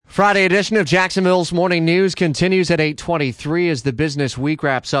Friday edition of Jacksonville's Morning News continues at 8:23 as the business week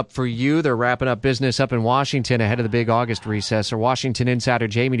wraps up for you. They're wrapping up business up in Washington ahead of the big August recess. Our Washington insider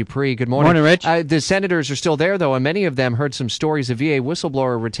Jamie Dupree, good morning. Morning, Rich. The senators are still there, though, and many of them heard some stories of VA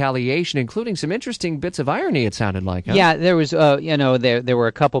whistleblower retaliation, including some interesting bits of irony, it sounded like. Huh? Yeah, there was, there were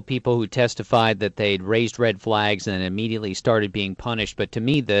a couple people who testified that they'd raised red flags and then immediately started being punished. But to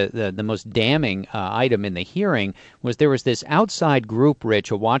me, the most damning item in the hearing was there was this outside group,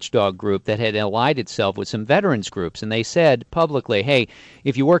 Rich, a watchdog group that had allied itself with some veterans groups, and they said publicly, hey,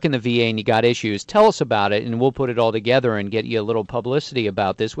 if you work in the VA and you got issues, tell us about it and we'll put it all together and get you a little publicity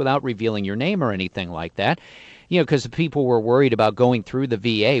about this without revealing your name or anything like that. You know, because people were worried about going through the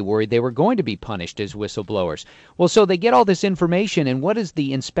VA, worried they were going to be punished as whistleblowers. Well, so they get all this information, and what does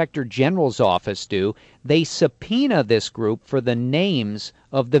the Inspector General's office do? They subpoena this group for the names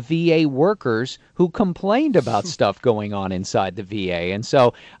of the VA workers who complained about stuff going on inside the VA. And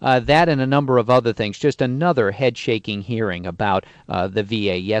so that and a number of other things, just another head-shaking hearing about the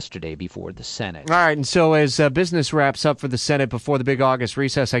VA yesterday before the Senate. All right, and so as business wraps up for the Senate before the big August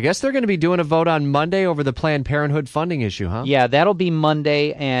recess, I guess they're going to be doing a vote on Monday over the Planned Parenthood funding issue, huh? Yeah, that'll be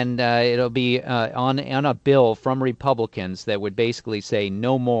Monday, and it'll be on a bill from Republicans that would basically say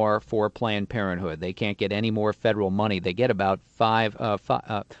no more for Planned Parenthood. They can't get any more federal money. They get about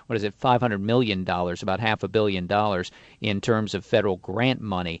 $500 million, about $500 million in terms of federal grant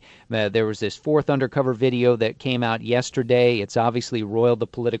money. There was this fourth undercover video that came out yesterday. It's obviously roiled the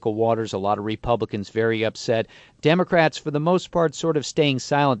political waters. A lot of Republicans very upset. Democrats, for the most part, sort of staying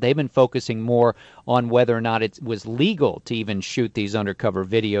silent. They've been focusing more on whether or not it was legal to even shoot these undercover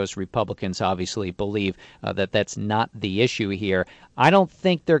videos. Republicans obviously believe that that's not the issue here. I don't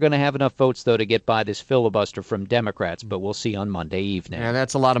think they're going to have enough votes, though, to get by this filibuster from Democrats, but we'll see on Monday evening. Yeah,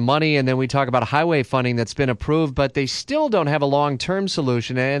 that's a lot of money, and then we talk about highway funding that's been approved, but they still don't have a long-term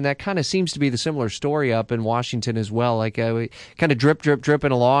solution, and that kind of seems to be the similar story up in Washington as well. Like, we kind of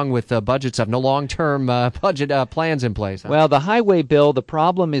dripping along with budget stuff. No long-term budget plans in place. Huh? Well, the highway bill, the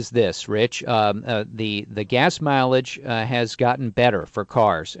problem is this, Rich. The gas mileage has gotten better for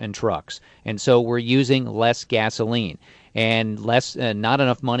cars and trucks, and so we're using less gasoline. And not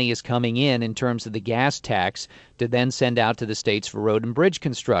enough money is coming in terms of the gas tax to then send out to the states for road and bridge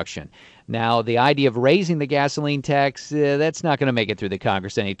construction. Now, the idea of raising the gasoline tax, that's not going to make it through the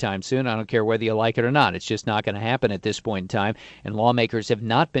Congress anytime soon. I don't care whether you like it or not. It's just not going to happen at this point in time. And lawmakers have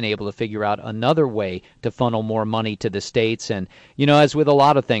not been able to figure out another way to funnel more money to the states. And, you know, as with a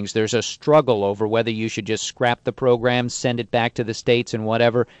lot of things, there's a struggle over whether you should just scrap the program, send it back to the states and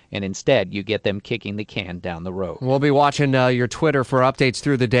whatever, and instead you get them kicking the can down the road. We'll be watching your Twitter for updates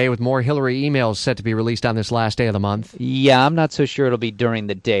through the day with more Hillary emails set to be released on this last day of the month. Yeah, I'm not so sure it'll be during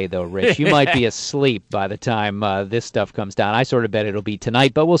the day, though, Rich. You might be asleep by the time this stuff comes down. I sort of bet it'll be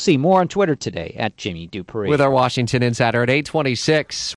tonight, but we'll see. More on Twitter today at Jimmy Dupree. With our Washington Insider at 8:26.